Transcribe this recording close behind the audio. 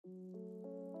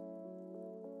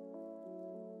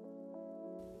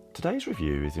Today's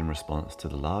review is in response to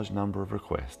the large number of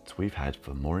requests we've had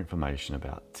for more information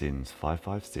about Sinn's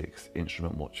 556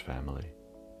 instrument watch family.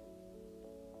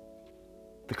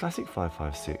 The classic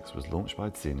 556 was launched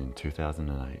by Sinn in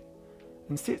 2008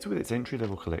 and sits with its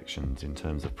entry-level collections in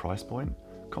terms of price point,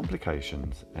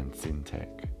 complications and Sinn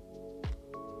tech.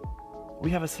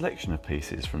 We have a selection of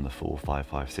pieces from the full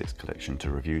 556 collection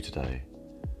to review today,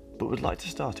 but would like to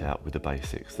start out with the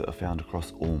basics that are found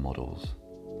across all models.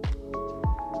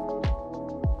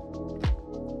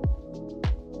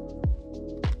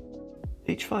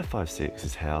 Each 556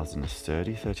 is housed in a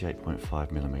sturdy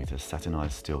 38.5mm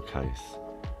satinised steel case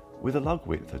with a lug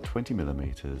width of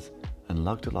 20mm and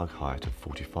lug-to-lug height of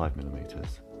 45mm.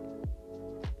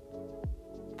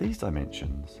 These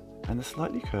dimensions and the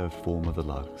slightly curved form of the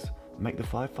lugs make the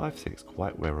 556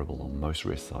 quite wearable on most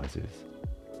wrist sizes.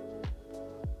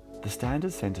 The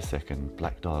standard centre-second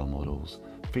black dial models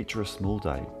feature a small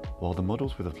date, while the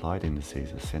models with applied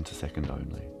indices are centre-second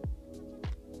only.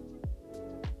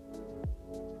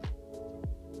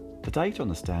 The date on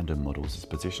the standard models is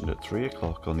positioned at 3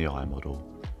 o'clock on the I model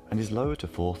and is lower to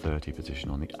 4:30 position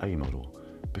on the A model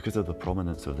because of the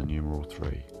prominence of the numeral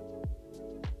 3.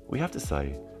 We have to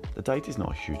say, the date is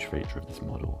not a huge feature of this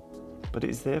model, but it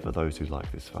is there for those who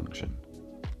like this function,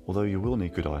 although you will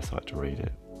need good eyesight to read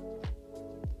it.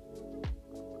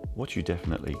 What you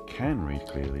definitely can read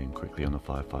clearly and quickly on the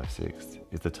 556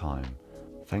 is the time,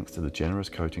 thanks to the generous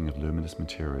coating of luminous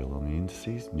material on the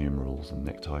indices, numerals and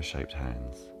necktie-shaped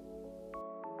hands.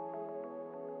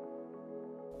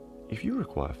 If you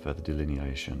require further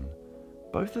delineation,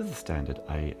 both of the standard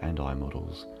A and I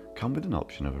models come with an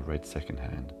option of a red second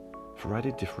hand for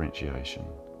added differentiation.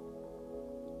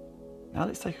 Now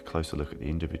let's take a closer look at the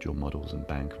individual models and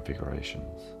band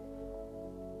configurations.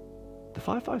 The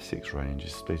 556 range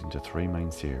is split into three main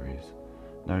series,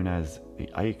 known as the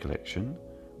A collection,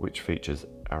 which features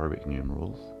Arabic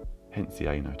numerals, hence the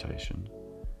A notation,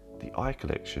 the I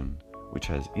collection, which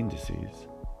has indices,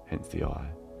 hence the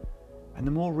I, and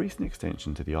the more recent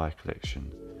extension to the I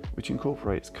collection, which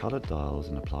incorporates coloured dials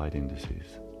and applied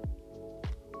indices.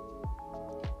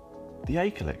 The A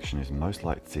collection is most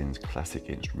like Sinn's classic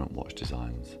instrument watch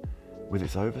designs, with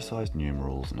its oversized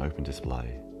numerals and open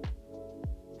display.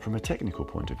 From a technical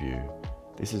point of view,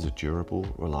 this is a durable,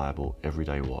 reliable,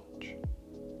 everyday watch.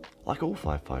 Like all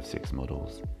 556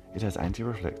 models, it has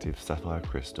anti-reflective sapphire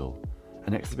crystal,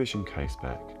 an exhibition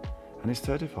caseback, and is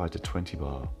certified to 20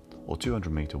 bar or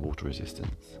 200 metre water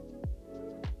resistance.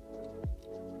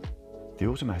 The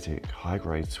automatic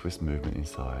high-grade Swiss movement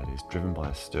inside is driven by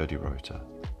a sturdy rotor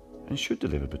and should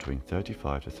deliver between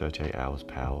 35 to 38 hours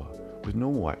power with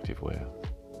normal active wear.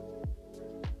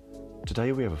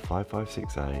 Today we have a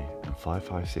 556A and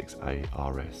 556A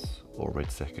RS, or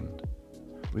red second,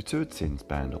 with two of Sinn's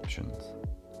band options,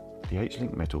 the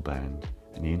H-link metal band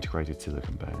and the integrated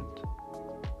silicon band.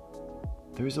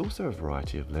 There is also a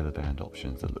variety of leather band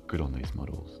options that look good on these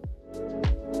models.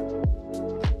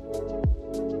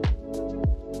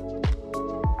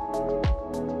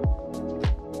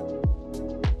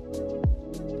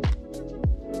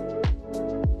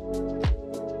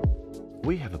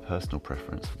 We have a personal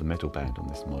preference for the metal band on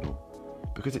this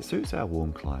model because it suits our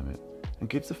warm climate and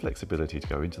gives the flexibility to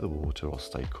go into the water or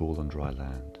stay cool on dry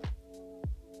land.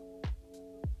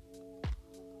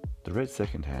 The red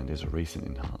second hand is a recent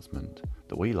enhancement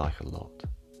that we like a lot.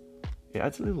 It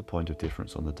adds a little point of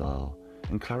difference on the dial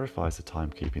and clarifies the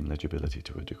timekeeping legibility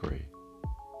to a degree.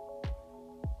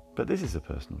 But this is a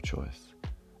personal choice,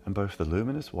 and both the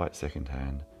luminous white second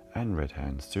hand and red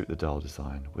hand suit the dial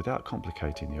design without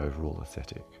complicating the overall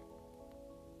aesthetic.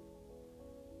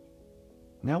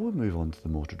 Now we'll move on to the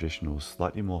more traditional,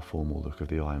 slightly more formal look of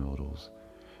the I models,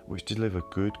 which deliver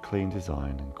good, clean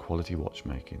design and quality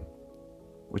watchmaking,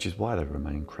 which is why they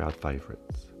remain crowd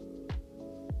favourites.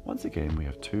 Once again, we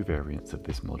have two variants of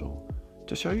this model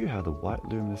to show you how the white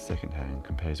luminous second hand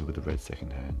compares with the red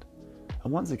second hand,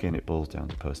 and once again it boils down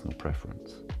to personal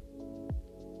preference.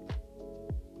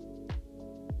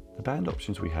 The band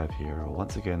options we have here are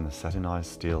once again the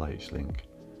satinised steel H-link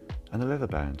and the leather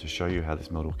band to show you how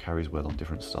this model carries well on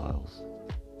different styles.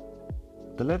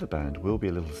 The leather band will be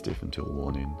a little stiff until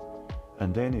worn in,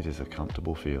 and then it is a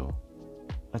comfortable feel.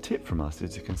 A tip from us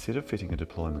is to consider fitting a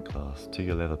deployment clasp to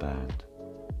your leather band,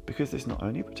 because this not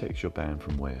only protects your band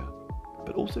from wear,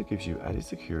 but also gives you added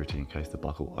security in case the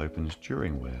buckle opens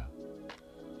during wear.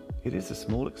 It is a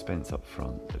small expense up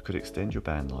front that could extend your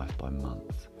band life by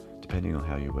months, depending on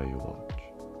how you wear your watch.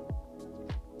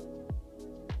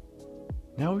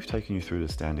 Now we've taken you through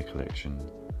the standard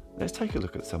collection, let's take a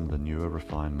look at some of the newer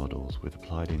refined models with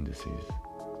applied indices.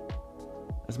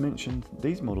 As mentioned,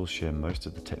 these models share most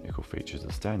of the technical features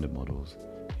of standard models,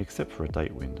 except for a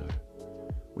date window,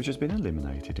 which has been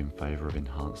eliminated in favour of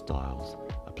enhanced dials,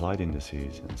 applied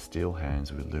indices and steel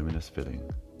hands with luminous filling.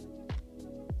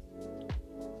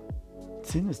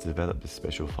 Sinn has developed this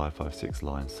special 556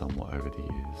 line somewhat over the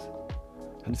years,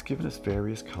 and has given us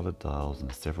various coloured dials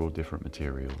and several different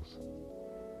materials.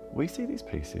 We see these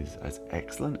pieces as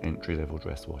excellent entry-level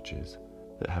dress watches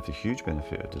that have the huge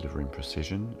benefit of delivering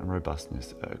precision and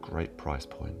robustness at a great price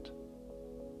point.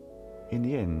 In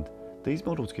the end, these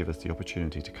models give us the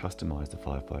opportunity to customise the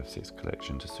 556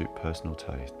 collection to suit personal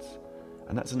tastes,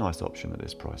 and that's a nice option at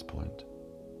this price point.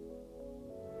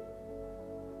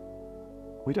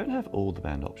 We don't have all the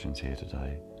band options here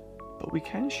today, but we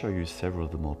can show you several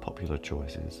of the more popular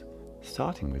choices,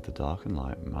 starting with the dark and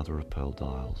light mother of pearl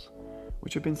dials,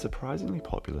 which have been surprisingly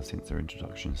popular since their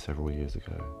introduction several years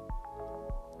ago.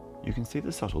 You can see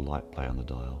the subtle light play on the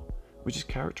dial, which is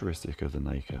characteristic of the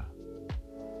Jaeger.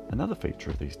 Another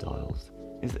feature of these dials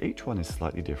is that each one is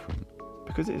slightly different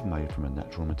because it is made from a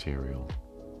natural material.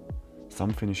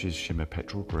 Some finishes shimmer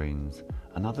petrol greens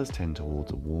and others tend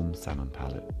towards a warm salmon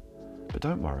palette. But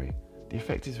don't worry, the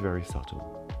effect is very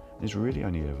subtle and is really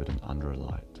only evident under a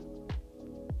light.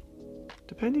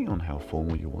 Depending on how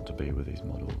formal you want to be with these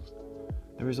models,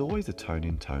 there is always a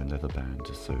tone-in-tone leather band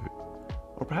to suit,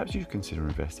 or perhaps you consider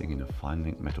investing in a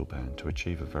fine-link metal band to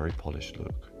achieve a very polished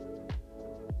look.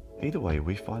 Either way,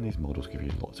 we find these models give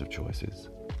you lots of choices.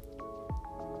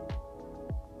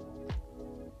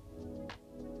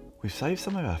 We've saved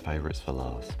some of our favourites for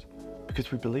last,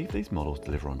 because we believe these models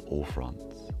deliver on all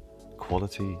fronts: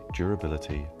 quality,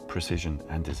 durability, precision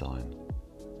and design.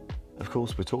 Of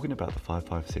course, we're talking about the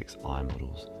 556i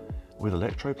models with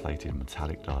electroplated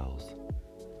metallic dials.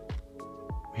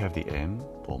 We have the M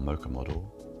or mocha model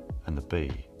and the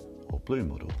B or blue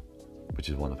model, which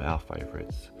is one of our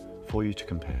favourites, for you to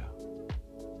compare.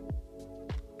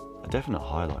 A definite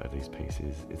highlight of these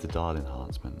pieces is the dial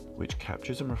enhancement, which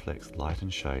captures and reflects light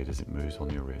and shade as it moves on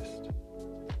your wrist.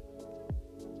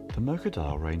 The mocha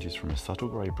dial ranges from a subtle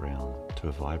grey brown to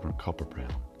a vibrant copper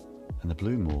brown, and the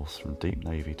blue morphs from deep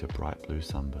navy to bright blue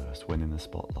sunburst when in the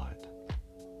spotlight.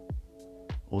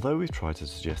 Although we've tried to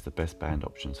suggest the best band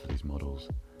options for these models,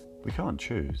 we can't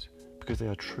choose because they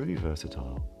are truly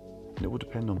versatile, and it will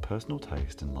depend on personal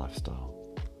taste and lifestyle.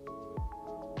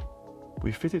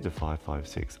 We've fitted the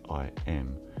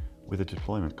 556iM with a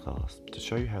deployment clasp to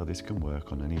show you how this can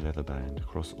work on any leather band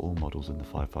across all models in the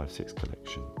 556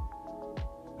 collection.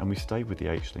 And we stayed with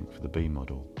the H-link for the B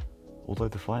model, although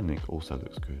the fine link also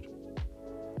looks good.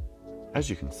 As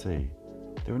you can see,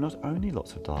 there are not only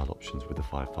lots of dial options with the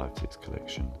 556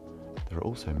 collection, there are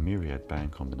also myriad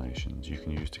band combinations you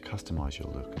can use to customise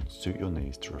your look and suit your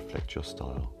needs to reflect your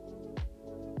style.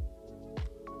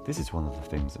 This is one of the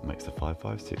things that makes the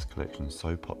 556 collection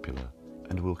so popular,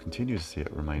 and we'll continue to see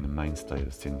it remain a mainstay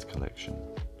of Sinn's collection.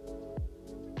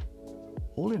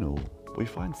 All in all, we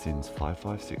find Sinn's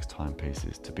 556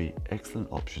 timepieces to be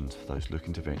excellent options for those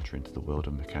looking to venture into the world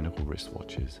of mechanical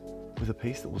wristwatches, with a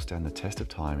piece that will stand the test of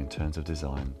time in terms of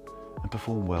design and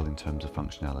perform well in terms of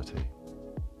functionality.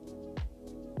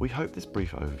 We hope this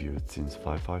brief overview of Sinn's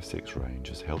 556 range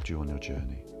has helped you on your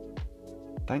journey.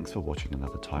 Thanks for watching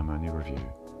another Time Only review,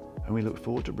 and we look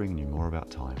forward to bringing you more about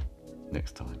time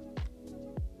next time.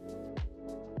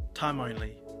 Time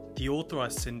Only, the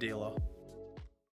authorised Sinn dealer.